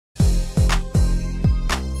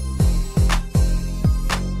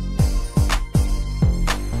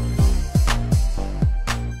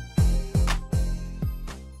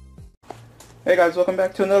Hey guys, welcome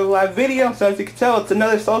back to another live video. So as you can tell, it's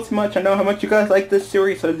another salty much. I know how much you guys like this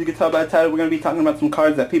series, so as you can tell by the title, we're going to be talking about some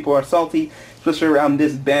cards that people are salty, especially around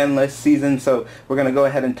this ban list season. So we're going to go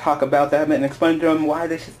ahead and talk about that and explain to them why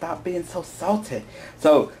they should stop being so salty.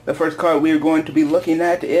 So the first card we're going to be looking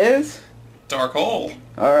at is... Dark Hole.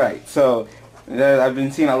 Alright, so I've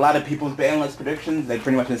been seeing a lot of people's ban list predictions. They've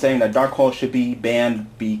pretty much been saying that Dark Hole should be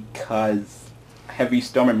banned because Heavy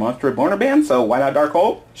Storm and Monster Reborn are banned, so why not Dark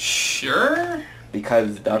Hole? Sure.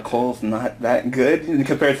 Because Dark Hole's not that good in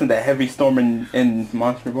comparison to Heavy Storm and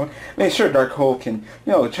Monster Reborn. I mean, sure, Dark Hole can,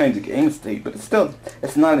 change the game state, but it's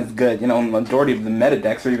not as good. Majority of the meta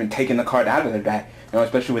decks are even taking the card out of their deck.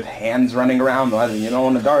 Especially with hands running around, you don't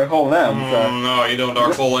want to Dark Hole them. So. No, you don't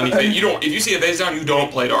Dark Hole anything. You don't. If you see a face down, you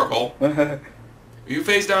don't play Dark Hole. If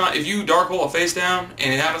you Dark Hole a face down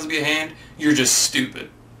and it happens to be a hand, you're just stupid.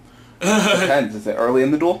 Depends. Is it early in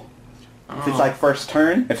the duel? If it's like first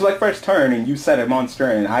turn, and you set a monster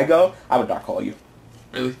and I go, I would Dark Hole you.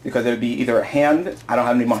 Really? Because it would be either a hand, I don't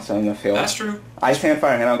have any monsters on the field. That's true. Ice Hand,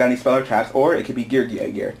 Fire Hand, I don't got any spell or traps, or it could be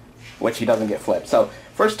Gear, which he doesn't get flipped. So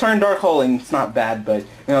first turn Dark Holing, it's not bad, but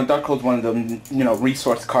Dark Hole is one of them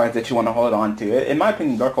resource cards that you want to hold on to. In my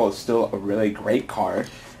opinion, Dark Hole is still a really great card.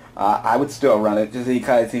 I would still run it just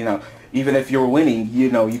because even if you're winning,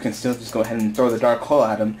 you can still just go ahead and throw the Dark Hole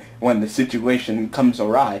at him when the situation comes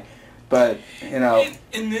awry. But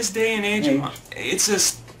in this day and age,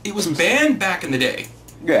 it was banned back in the day.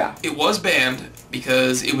 Yeah, it was banned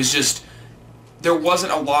because it was just there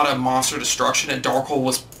wasn't a lot of monster destruction, and Dark Hole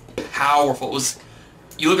was powerful.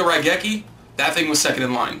 You look at Raigeki, that thing was second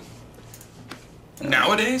in line.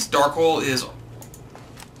 Nowadays, Dark Hole is.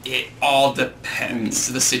 It all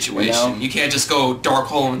depends the situation. You can't just go Dark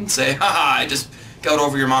Hole and say, haha, I just got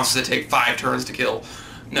over your monsters that take 5 turns to kill.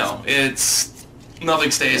 No,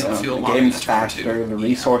 nothing stays on the field longer. The game's faster, the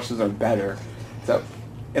resources are better. So,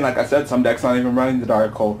 and like I said, some decks not even running the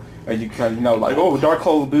Dark Hole. You can, oh, Dark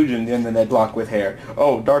Hole Bujin, and then they block with hair.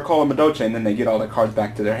 Oh, Dark Hole Madoche, and then they get all their cards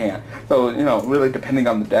back to their hand. So, really depending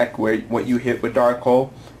on the deck, what you hit with Dark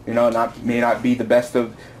Hole, may not be the best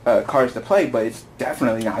of cards to play, but it's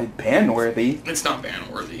definitely not ban-worthy. It's not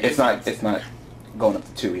ban-worthy. It's not going up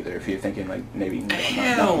to 2 either, if you're thinking, maybe...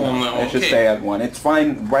 Hell no. Let's just stay at 1. It's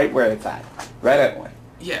fine right where it's at. Right at 1.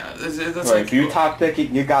 Yeah, that's like... If you top deck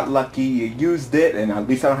it, you got lucky, you used it, and at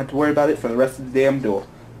least I don't have to worry about it for the rest of the damn duel.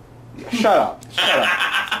 Shut up. Shut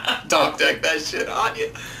up. Top deck that shit on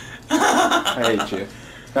you. I hate you.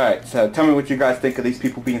 Alright, so tell me what you guys think of these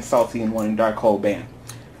people being salty and wanting Dark Hole banned.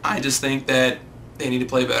 I just think that they need to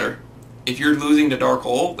play better. If you're losing to Dark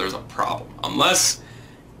Hole, there's a problem. Unless,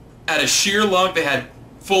 out of sheer luck, they had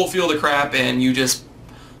full field of crap and you just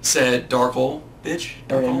said, Dark Hole, bitch.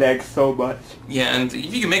 Dark Hole. Neg so much. Yeah, and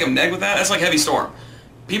if you can make them neg with that, that's like Heavy Storm.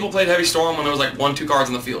 People played Heavy Storm when there was like 1-2 cards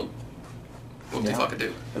in the field. What they fucking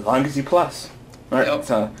do? As long as you plus. Alright,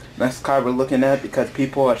 so next card we're looking at because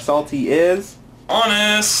people are salty is...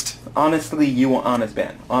 Honest. Honestly, you want Honest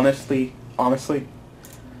ban. Honestly.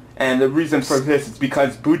 And the reason for this is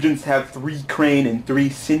because Bujins have 3 Crane and 3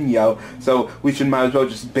 Sinyo, so we might as well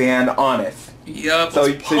just ban Honest. Yep, so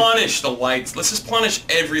let's punish the lights. Let's just punish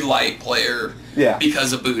every light player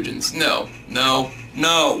because of Bujins. No.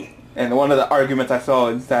 And one of the arguments I saw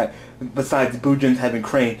is that, besides Bujins having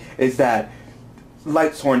Crane, is that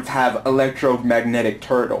Light Sworns have Electromagnetic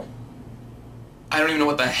Turtle. I don't even know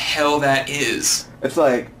what the hell that is. It's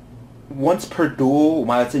like, once per duel,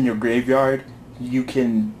 while it's in your graveyard, you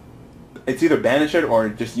can... It's either banish it or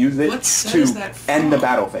just use it to end the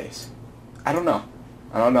battle phase. I don't know.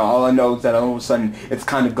 All I know is that all of a sudden it's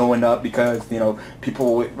kind of going up because,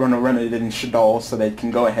 people want to run it in Shaddoll so they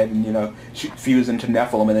can go ahead and, fuse into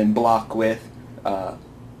Nephilim and then block with the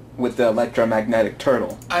Electromagnetic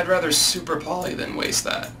Turtle. I'd rather Super Poly than waste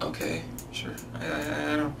that. Okay, sure.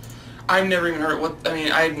 I don't... I've never even heard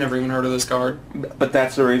I've never even heard of this card. But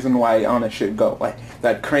that's the reason why Honest should go. Like,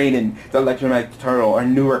 that Crane and the Electromagnetic Turtle are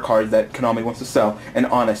newer cards that Konami wants to sell, and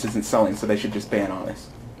Honest isn't selling, so they should just ban Honest.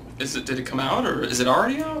 Did it come out, or is it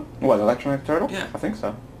already out? What, Electromagnetic Turtle? Yeah. I think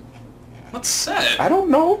so. What's set? I don't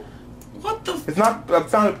know. What the... It's not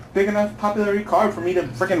a big enough popularity card for me to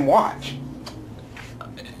freaking watch.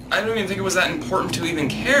 I don't even think it was that important to even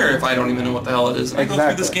care if I don't even know what the hell it is. I go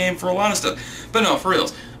through this game for a lot of stuff. But no, for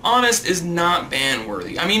reals. Honest is not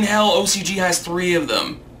ban-worthy. I mean, hell, OCG has 3 of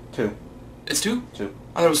them. 2. It's 2? 2.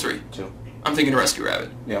 I thought it was 3. 2. I'm thinking Rescue Rabbit.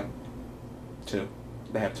 Yeah. 2.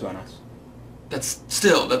 They have 2 on us. That's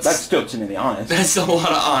still too many Honest. That's a lot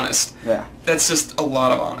of Honest. Yeah. That's just a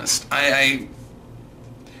lot of Honest. I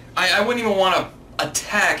wouldn't even want to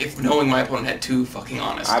attack if knowing my opponent had 2 fucking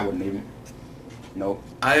Honest. I wouldn't even. Nope.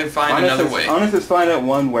 I find another way. Honest is fine at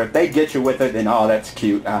 1 where if they get you with it, then that's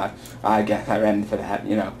cute. I guess I ran into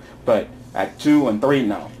that, But at 2 and 3,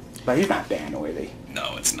 no. But he's not ban worthy.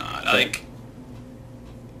 No, it's not.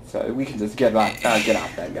 So we can just get off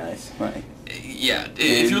that, guys. Right. Yeah,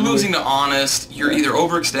 if you're losing to Honest, you're either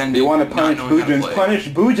overextending. You want to punish Boojins? Punish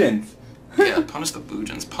Boojins. Yeah, punish the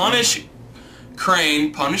Boojins. Punish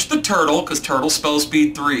Crane. Punish the Turtle, because Turtle spell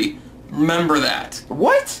speed 3. Remember that.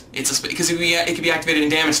 What? Because it can be activated in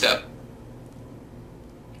damage step.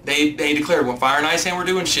 They declared when Fire and Ice Hand were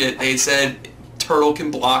doing shit, they said Turtle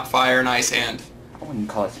can block Fire and Ice Hand. I wouldn't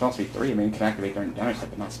call it spell speed 3. I mean, it can activate during damage step,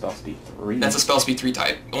 but not spell speed 3. That's a spell speed 3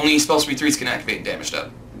 type. Only spell speed 3s can activate in damage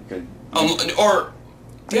step. Okay. Or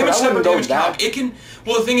damage step or damage calc. It can.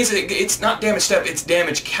 Well, the thing is, it's not damage step. It's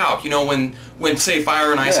damage calc. When say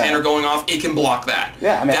Fire and Ice Hand are going off, it can block that.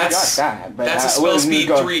 Yeah, I mean, I got that. But that's a spell speed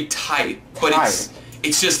 3 type. But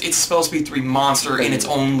it's a spell speed 3 monster in its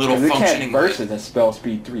own little functioning way. It can't versus a spell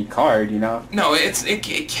speed 3 card, No,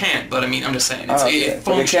 it can't. But I mean, I'm just saying it functions.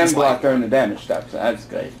 But it can block during the damage step, so that's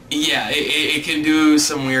good. Yeah, it can do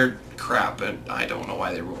some weird crap, but I don't know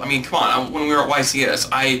why they rule. I mean, come on. When we were at YCS,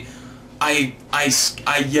 I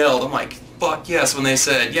yelled. I'm like, fuck yes, when they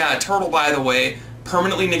said, yeah, Turtle, by the way,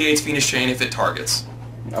 permanently negates Venus Chain if it targets.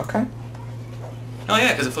 Okay. Oh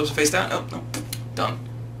yeah, because it flips face down. Oh, no. Done.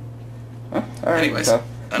 All right, anyways,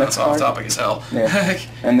 that's off topic as hell. Yeah.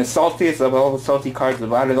 And the saltiest of all the salty cards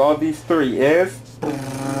out of all these 3 is...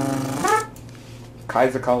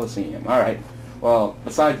 Kaiser Colosseum. Alright. Well,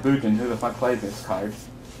 besides Boojin, who the fuck plays this card?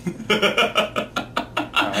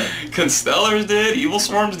 Constellars did, Evil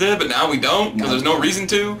Swarms did, but now we don't, because there's no reason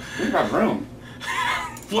to. We got room.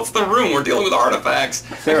 What's the room? We're dealing with artifacts.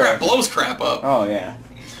 That crap blows crap up. Oh, yeah.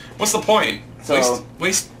 What's the point? So,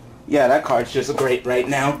 waste. Yeah, that card's just great right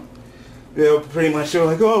now. They're pretty much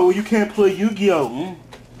like, oh, you can't play Yu-Gi-Oh! What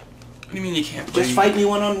do you mean you can't play? Just fight me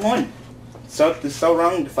one-on-one. It's so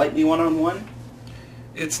wrong to fight me one-on-one.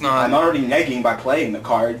 It's not. I'm already negging by playing the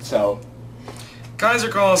card, so... Kaiser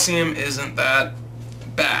Colosseum isn't that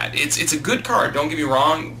bad. It's a good card, don't get me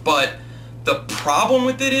wrong, but the problem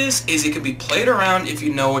with it is it can be played around if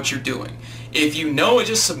you know what you're doing. If you know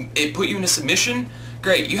it put you in a submission,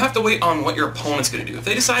 great. You have to wait on what your opponent's going to do. If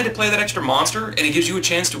they decide to play that extra monster and it gives you a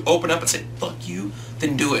chance to open up and say, fuck you,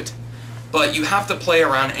 then do it. But you have to play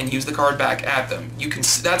around and use the card back at them.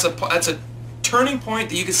 That's a turning point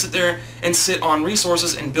that you can sit there and sit on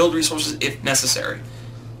resources and build resources if necessary.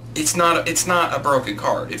 It's not a broken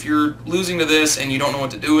card. If you're losing to this and you don't know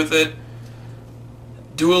what to do with it,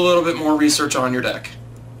 do a little bit more research on your deck.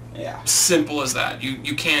 Yeah. Simple as that.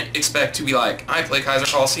 You can't expect to be like, I play Kaiser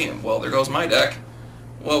Colosseum. Well, there goes my deck.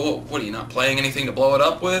 Well, what are you not playing anything to blow it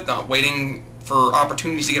up with? Not waiting for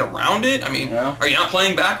opportunities to get around it? I mean, Are you not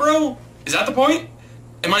playing back row? Is that the point?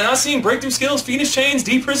 Am I not seeing breakthrough skills, Phoenix Chains,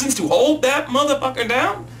 D-Prisons to hold that motherfucker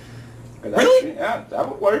down? Really? Yeah, that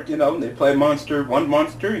would work. They play one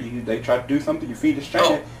monster, they try to do something, you Phoenix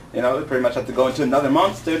Chain it. They pretty much have to go into another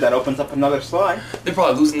monster that opens up another slot. They're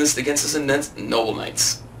probably losing this against us in Noble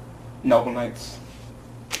Knights. Noble Knights.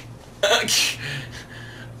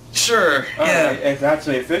 Sure, yeah. If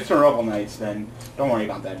it's a Noble Knights, then don't worry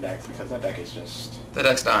about that deck, because that deck is just... The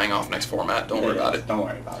deck's dying off next format. Don't worry about it. Don't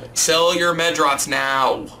worry about it. Sell your Medrots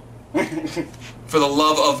now. For the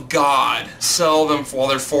love of God. Sell them while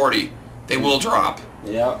they're 40. They will drop.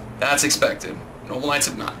 Yeah. That's expected. Noble Knights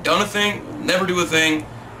have not done a thing, will never do a thing.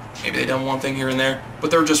 Maybe they've done one thing here and there,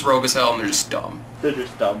 but they're just rogue as hell and they're just dumb. They're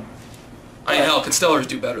just dumb. I mean, hell, Constellars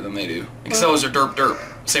do better than they do. And Constellars are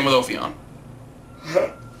derp. Same with Ophion.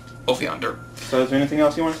 Ophion, derp. So is there anything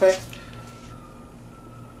else you want to say?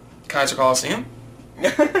 Kaiser Colosseum.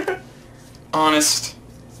 Honest.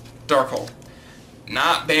 Darkhold.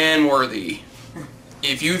 Not ban-worthy.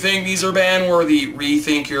 If you think these are ban-worthy,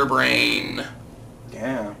 rethink your brain.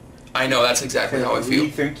 Yeah. I know, that's exactly how I feel.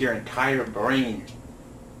 Rethink your entire brain.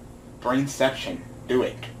 Brain section. Do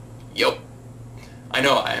it. Yup. I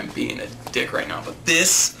know I am being a dick right now, but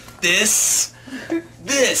this,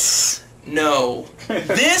 no.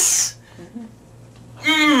 This,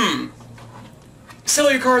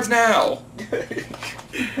 Sell your cards now.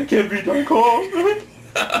 I can't be Darkhold.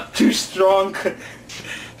 Too strong.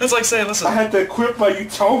 That's like saying, listen. I had to equip my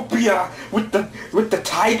Utopia with the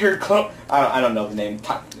Tiger Club. I don't know the name.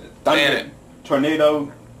 Thunder,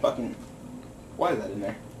 Tornado, fucking. Why is that in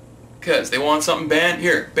there? Because they want something banned.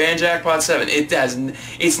 Here, ban Jackpot 7. It doesn't.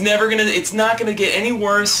 It's not gonna get any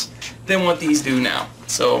worse than what these do now.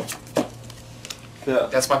 So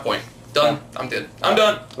that's my point. Done. Yeah. I'm dead. I'm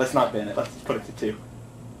done. Let's not ban it. Let's put it to 2.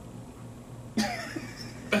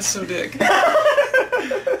 That's so dick.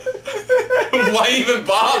 Why even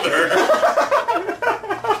bother?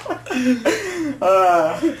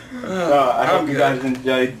 I hope you guys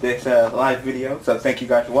enjoyed this live video. So thank you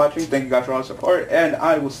guys for watching. Thank you guys for all the support. And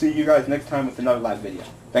I will see you guys next time with another live video.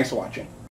 Thanks for watching.